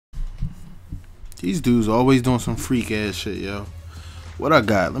These dudes always doing some freak ass shit, yo. What I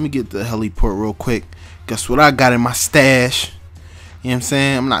got? Let me get the heliport real quick. Guess what I got in my stash? You know what I'm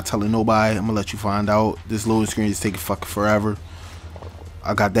saying? I'm not telling nobody. I'm gonna let you find out. This loading screen is taking fucking forever.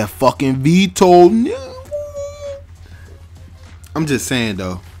 I got that fucking VTOL. I'm just saying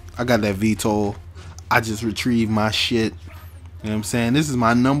though. I got that VTOL. I just retrieved my shit. You know what I'm saying? This is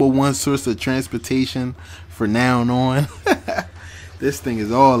my #1 source of transportation for now on. This thing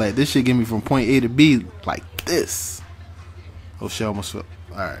is all that. This shit get me from point A to B like this. Oh shit, almost fell.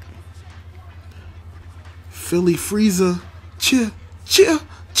 Alright. Philly freezer. Chill.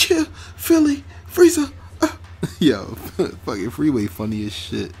 Philly freezer. Yo, fucking Freeway funny as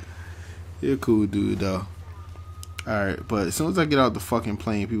shit. You're a cool dude though. Alright, but as soon as I get out the fucking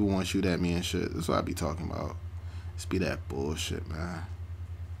plane, people want to shoot at me and shit. That's what I be talking about. Just be that bullshit, man.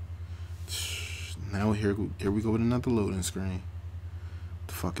 Now here we go with another loading screen. What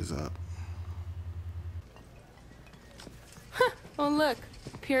the fuck is up? Oh look,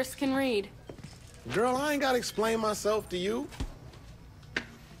 Pierce can read. Girl, I ain't gotta explain myself to you.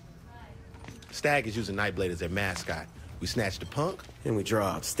 Stag is using Nyte Blayde as their mascot. We snatch the punk, and we draw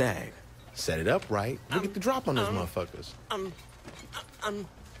out Stag. set it up right. We get the drop on those motherfuckers.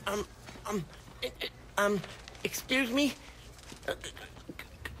 Excuse me?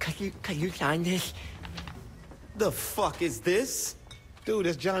 Can you sign this? The fuck is this? Dude,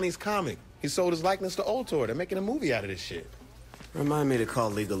 that's Johnny's comic. He sold his likeness to Old Tour. They're making a movie out of this shit. Remind me to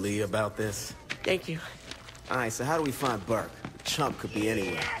call Legal Lee about this. Thank you. All right, so how do we find Burke? The chump could be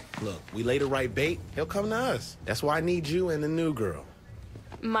anywhere. Look, we lay the right bait, he'll come to us. That's why I need you and the new girl.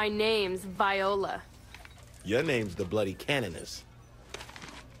 My name's Viola. Your name's the Bloody Canoness.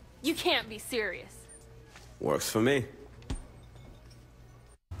 You can't be serious. Works for me.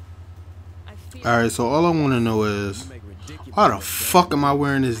 Alright, so all I want to know is, why the fuck am I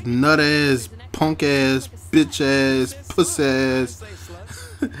wearing this nut ass, punk ass, bitch ass, puss ass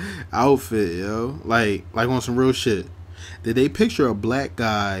outfit, yo? Like on some real shit. Did they picture a black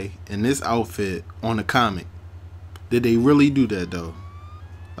guy in this outfit on a comic? Did they really do that though?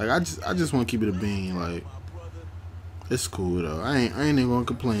 Like I just want to keep it a bean. Like it's cool though. I ain't even gonna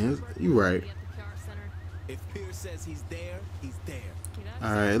complain. You right. If Pierce says he's there, he's there.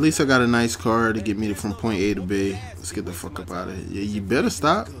 Alright, at least I got a nice car to get me from point A to B. Let's get the fuck up out of here. Yeah, you better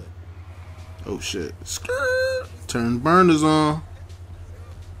stop. Oh shit. Skirt. Turn burners on.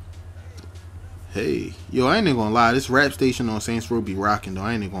 Hey. Yo, I ain't even gonna lie. This rap station on Saints Row be rocking though.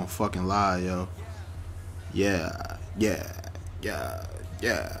 I ain't even gonna fucking lie, yo. Yeah.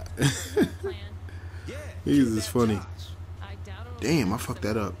 He's is funny. Damn, I fucked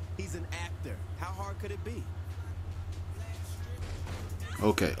that up. He's an actor. How hard could it be?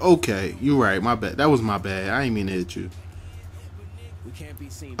 Okay, you right, my bad. That was my bad. I ain't mean to hit you. We can't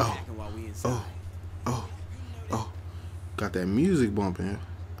be seen backing while we inside. Oh. Got that music bumping.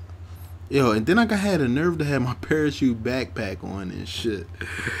 Yo, and then I had the nerve to have my parachute backpack on and shit.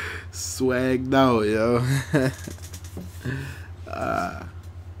 Swagged out, yo.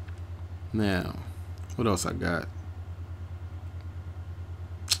 Now, what else I got?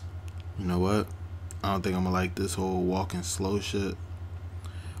 You know what? I don't think I'm gonna like this whole walking slow shit.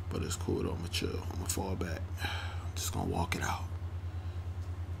 But it's cool though. I'm gonna chill. I'm gonna fall back. I'm just gonna walk it out.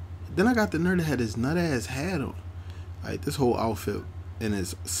 Then I got the nerd that had this nut ass hat on. Like this whole outfit in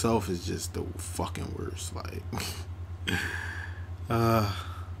itself is just the fucking worst. Like, I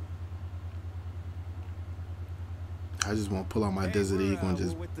just want to pull out my Desert Eagle and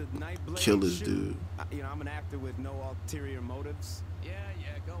just kill this dude. You know, I'm an actor with no ulterior motives. Yeah,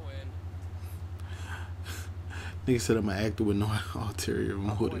 go in. Nigga said I'm an actor with no ulterior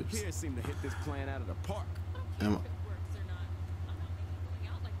motives. Pierce seemed to hit this plan out of the park.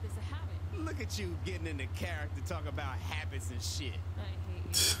 Look at you getting into character, talk about habits and shit. I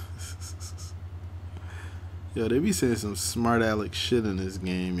hate you. Yo, they be saying some smart aleck shit in this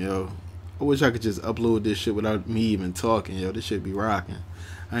game, yo. I wish I could just upload this shit without me even talking, yo. This shit be rocking.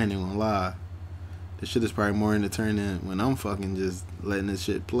 I ain't even gonna lie. This shit is probably more entertaining when I'm fucking just letting this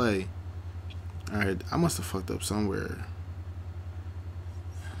shit play. Alright, I must have fucked up somewhere.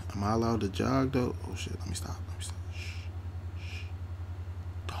 Am I allowed to jog though? Oh shit, let me stop. Shh.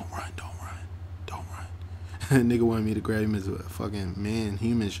 Don't run. Nigga wanted me to grab him as a fucking man,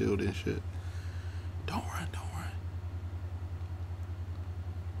 human shield and shit. Don't run.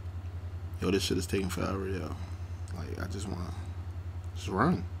 Yo, this shit is taking forever, yo. Like, I just wanna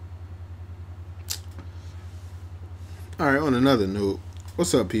run. Alright, on another note,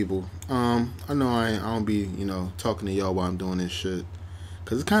 what's up, people? I know I don't be, talking to y'all while I'm doing this shit.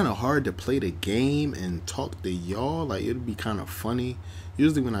 Cause it's kind of hard to play the game and talk to y'all. Like, it'd be kind of funny.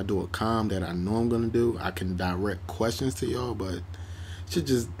 usually when I do a comm that I know I'm gonna do, I can direct questions to y'all, but shit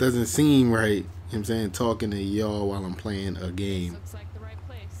just doesn't seem right. You know what I'm saying? Talking to y'all while I'm playing a game. Looks like the right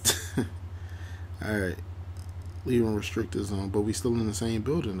place. Alright. Leaving restricted zone, but we still in the same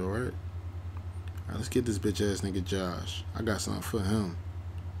building though, right? Alright, let's get this bitch ass nigga Josh. I got something for him.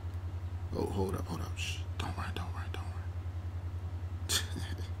 Oh, hold up. Shh. Don't worry.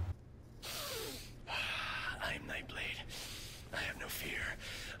 I am Nyte Blayde. I have no fear.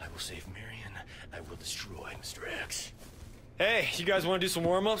 I will save Marion. I will destroy Mr. X. Hey, you guys want to do some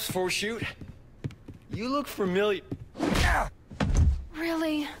warm-ups before we shoot? You look familiar.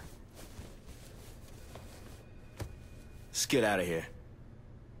 Really? Let's get out of here.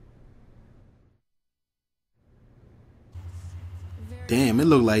 Damn, it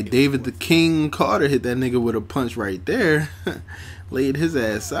looked like David the King Carter hit that nigga with a punch right there. Laid his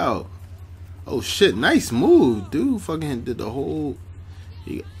ass out. Oh shit, nice move, dude. Fucking did the whole.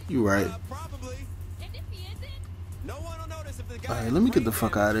 You right. Probably. No one will notice if the guy. Alright, let me get the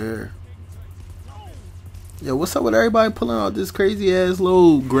fuck out of here. Yo, what's up with everybody pulling out this crazy ass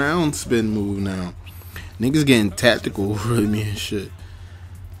little ground spin move now? Niggas getting tactical with me and shit.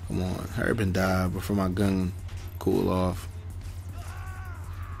 Come on, hurry up and die before my gun cool off.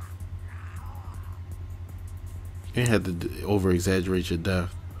 You had to over exaggerate your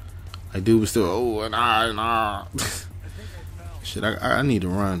death. Like dude was still nah. Shit, I need to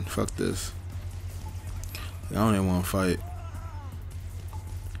run. Fuck this. I don't even want to fight.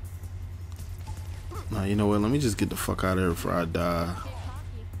 Nah, you know what? Let me just get the fuck out of here before I die.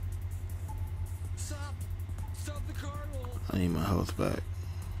 I need my health back.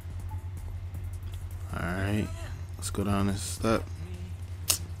 Alright. Let's go down this step.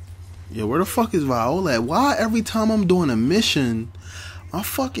 Yo, where the fuck is Viola at? Why every time I'm doing a mission, my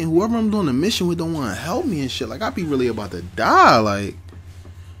fucking whoever I'm doing a mission with don't want to help me and shit? Like, I be really about to die. Like,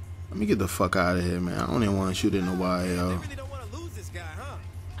 let me get the fuck out of here, man. I don't even want to shoot at nobody, yo. They really don't want to lose this guy, huh?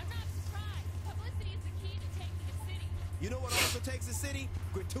 I'm not surprised. Publicity is the key to taking a city. You know what also takes a city?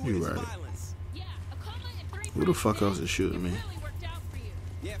 Gratuitous You right. violence. Yeah, a coma and 3 Who the fuck else is shooting me? really worked out for you.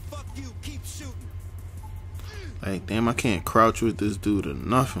 Yeah, fuck you. Keep shooting. Like, damn, I can't crouch with this dude or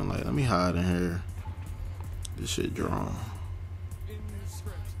nothing. Like, let me hide in here. This shit drawn.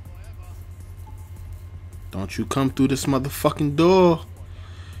 Don't you come through this motherfucking door.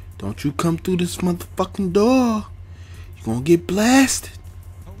 Don't you come through this motherfucking door. You gonna get blasted.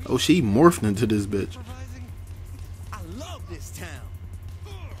 Oh, she morphed into this bitch. I love this town.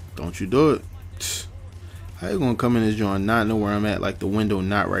 Don't you do it. How you gonna come in this joint and not know where I'm at? Like the window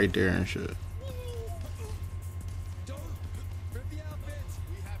not right there and shit.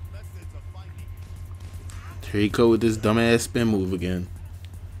 Here you go with this dumbass spin move again.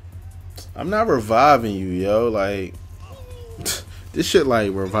 I'm not reviving you, yo. Like, this shit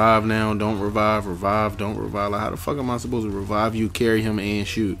like revive now, don't revive, revive, don't revive. Like, how the fuck am I supposed to revive you, carry him, and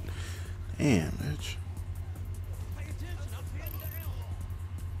shoot? Damn, bitch.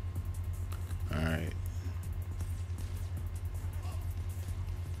 Alright.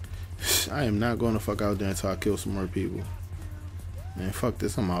 I am not going to fuck out there until I kill some more people. Man, fuck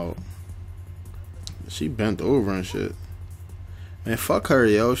this, I'm out. She bent over and shit. Man, fuck her,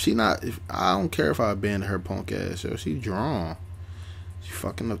 yo. She not. I don't care if I abandon her punk ass, yo. She drawn. She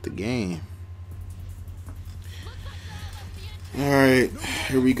fucking up the game. Alright,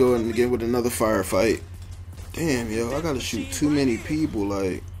 here we go again with another firefight. Damn, yo, I gotta shoot too many people.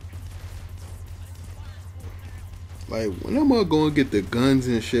 Like when am I gonna get the guns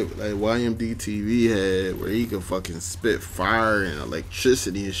and shit like YMD TV had, where he can fucking spit fire and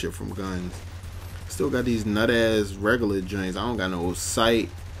electricity and shit from guns? Still got these nut ass regular joints. I don't got no sight.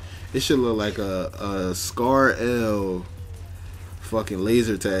 It should look like a Scar L fucking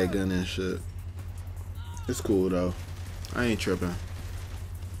laser tag gun and shit. It's cool though. I ain't tripping.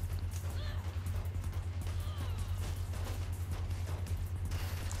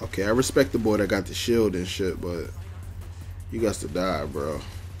 Okay, I respect the boy that got the shield and shit, but you got to die, bro.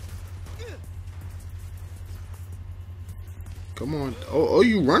 Come on. Oh,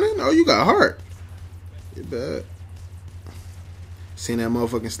 you running? Oh, you got heart. You bad. Seen that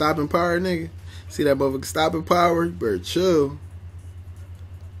motherfucking stopping power, nigga? See that motherfucking stopping power? You better chill.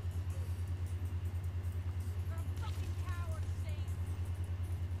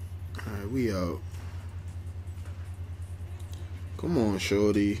 Alright, we out. Come on,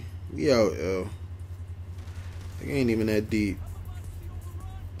 shorty. We out, yo. It ain't even that deep.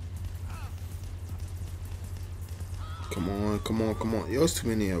 Come on, come on, come on. Yo, it's too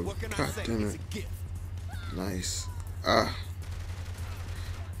many of them. God damn it. Nice. Let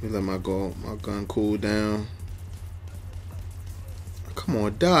me let my gun cool down. Come Come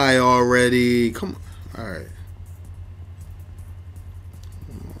on, die already. Come on. Alright.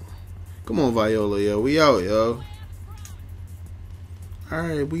 Come on, Viola, yo. We out, yo.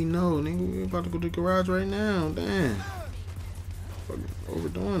 Alright, we know, nigga. We about to go to the garage right now. Damn. Fucking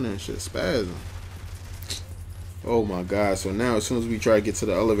overdoing that shit. Spazzing. Oh my god. So now as soon as we try to get to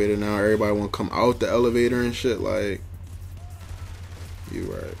the elevator now, everybody wanna come out the elevator and shit. Like,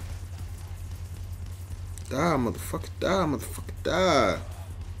 you right. Die, motherfucker. Die, motherfucker. Die.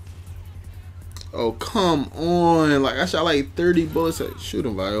 Oh, come on. Like, I shot like 30 bullets at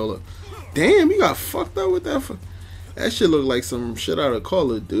shooting Viola. Damn, you got fucked up with that. That shit look like some shit out of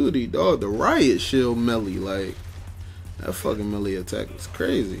Call of Duty, dog. The riot shield melee. Like, that fucking melee attack was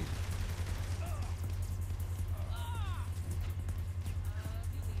crazy.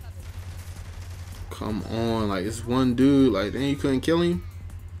 Come on. Like, it's one dude. Like, then you couldn't kill him?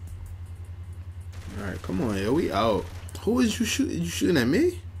 Alright, come on, yo, we out. Who is you shooting? You shooting at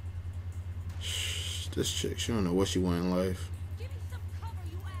me? Shh, this chick, she don't know what she want in life.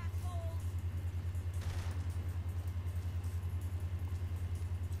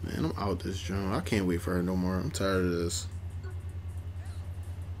 Man, I'm out this joint. I can't wait for her no more. I'm tired of this.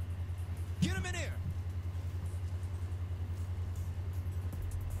 Get him in here.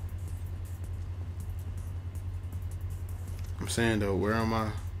 I'm saying though, where am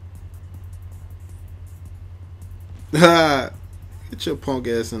I? Get your punk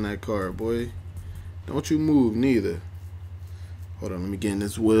ass in that car, boy. Don't you move neither. Hold on, let me get in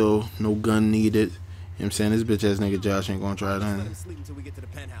this wheel. No gun needed. You know what I'm saying? This bitch ass nigga Josh ain't gonna try Let that. him sleep until we get to the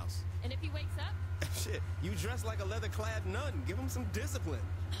penthouse. And if he wakes up, Shit, you dress like a leather-clad nun. Give him some discipline.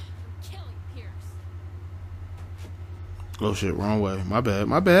 I'm killing Pierce. Oh shit, wrong way. My bad.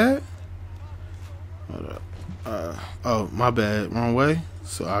 My bad. Hold up. Oh, my bad. Wrong way.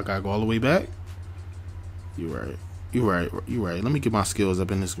 So I gotta go all the way back. You right. You right. You right. Let me get my skills up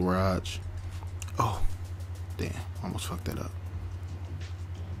in this garage. Oh, damn. Almost fucked that up.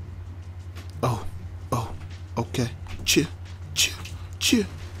 Oh. Oh. Okay. Chill. Chill. Chill.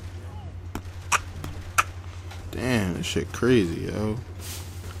 Damn, this shit crazy, yo.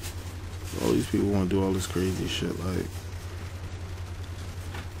 All these people want to do all this crazy shit,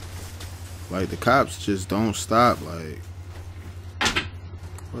 like the cops just don't stop. Like,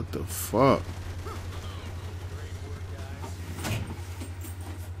 what the fuck?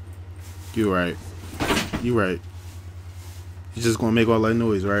 You right. You right. You just gonna make all that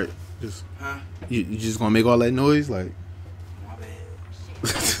noise, right? Just, huh? You just gonna make all that noise, like? My bad.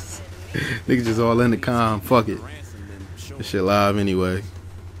 Nigga just all in the calm. Fuck it. This shit live anyway. Really? Do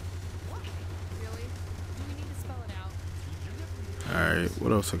we need to spell it out? Alright,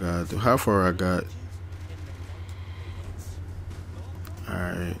 what else I gotta do? How far I got?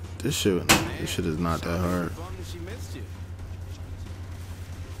 Alright, this shit is not that hard.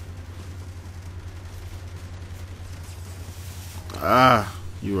 Ah,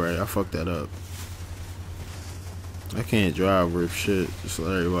 you right, I fucked that up. I can't drive worth shit, just to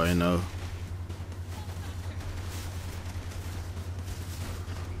let everybody know.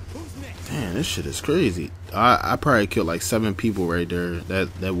 Damn, this shit is crazy. I probably killed like 7 people right there.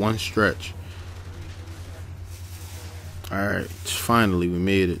 That one stretch. Alright, finally we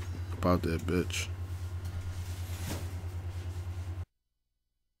made it. About that bitch.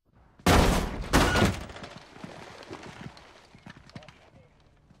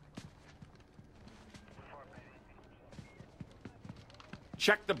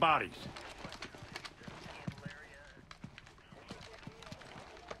 Check the bodies.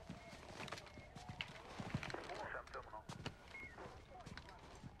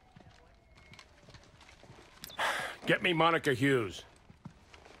 Get me Monica Hughes.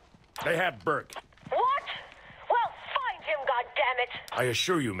 They have Burke. What? Well, find him, goddammit! I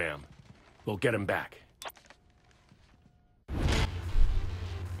assure you, ma'am, we'll get him back.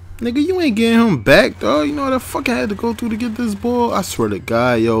 Nigga, you ain't getting him back, dog. You know what the fuck I had to go through to get this ball? I swear to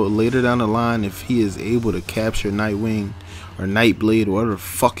God, yo, later down the line, if he is able to capture Nightwing or Nyte Blayde or whatever the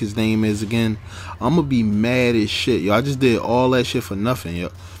fuck his name is again, I'm gonna be mad as shit, yo. I just did all that shit for nothing, yo.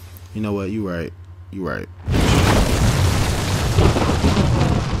 You know what? You right. You right.